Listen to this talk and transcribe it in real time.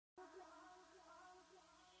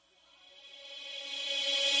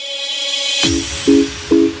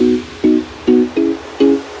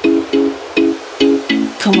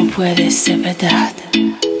¿Cómo puede ser verdad?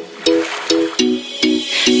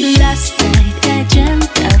 Last night I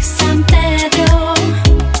dreamt of San Pedro,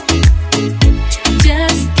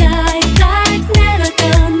 just like never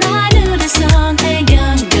done. I knew the song, a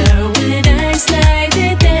young girl with eyes like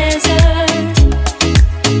the desert.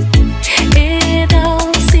 It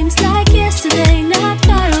all seems like yesterday, not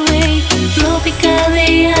far away.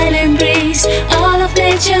 Tropically island breeze, all of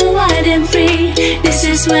nature wide and free. This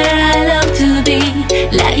is where I love to be,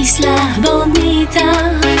 La Isla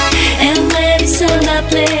Bonita. And when it's on the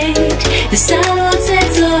plate, the sound will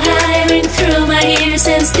set so high, ring through my ears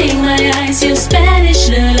and sting my eyes. Your Spanish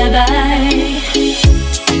lullaby.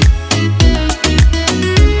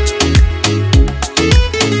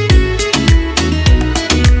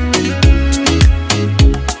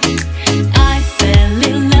 I fell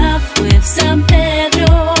in love with San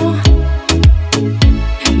Pedro.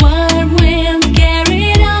 Warm wind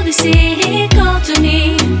carried on the sea. He called to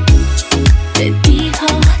me, te dijo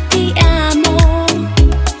te amo.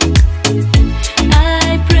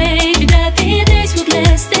 I prayed that the days would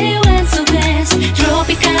last. They went so fast.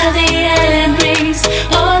 Tropical, the island breeze,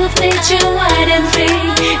 all of nature wide and free.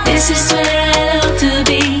 This is where I love to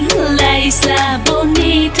be, La Isla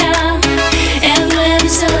Bonita. And when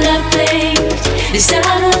it's on the plate, the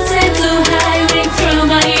sound will set so high, ring through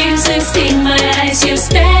my ears and sting my eyes. Your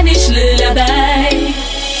Spanish lullaby.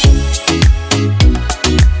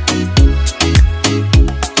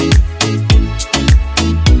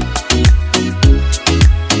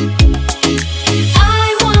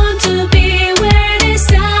 I want to be where the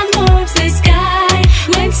sun warms the sky.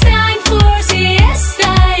 When it's time for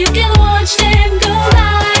siesta, you can watch them go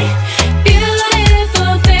by.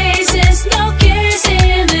 Beautiful faces, no cares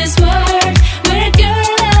in this world, where a girl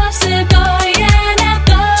loves a boy and a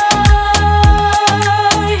boy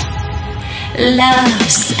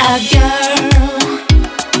loves a girl.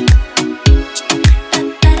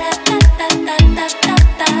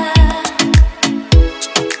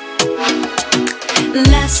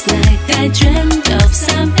 Last night I dreamt of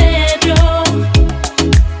San Pedro.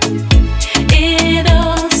 It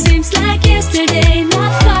all seems like yesterday,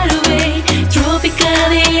 not far away.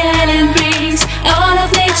 Tropically island breeze, all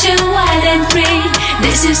of nature wild and free.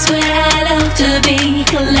 This is where I love to be,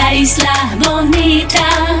 La Isla Bonita.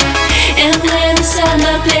 And when it's on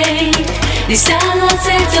the plate, the sound will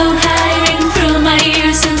set so high, ring through my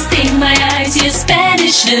ears and sting my eyes. Your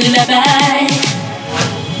Spanish lullaby.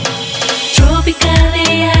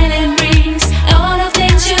 Tropically island breeze, all of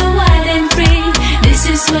nature wild and free. This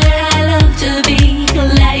is where I love to be,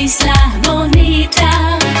 La Isla Bonita.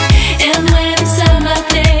 And when it's on my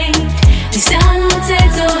plate, the sound will set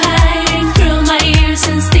so high, ring through my ears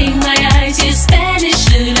and sting my eyes. Your Spanish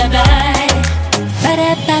lullaby.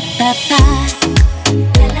 Ba-da-ba-ba-ba.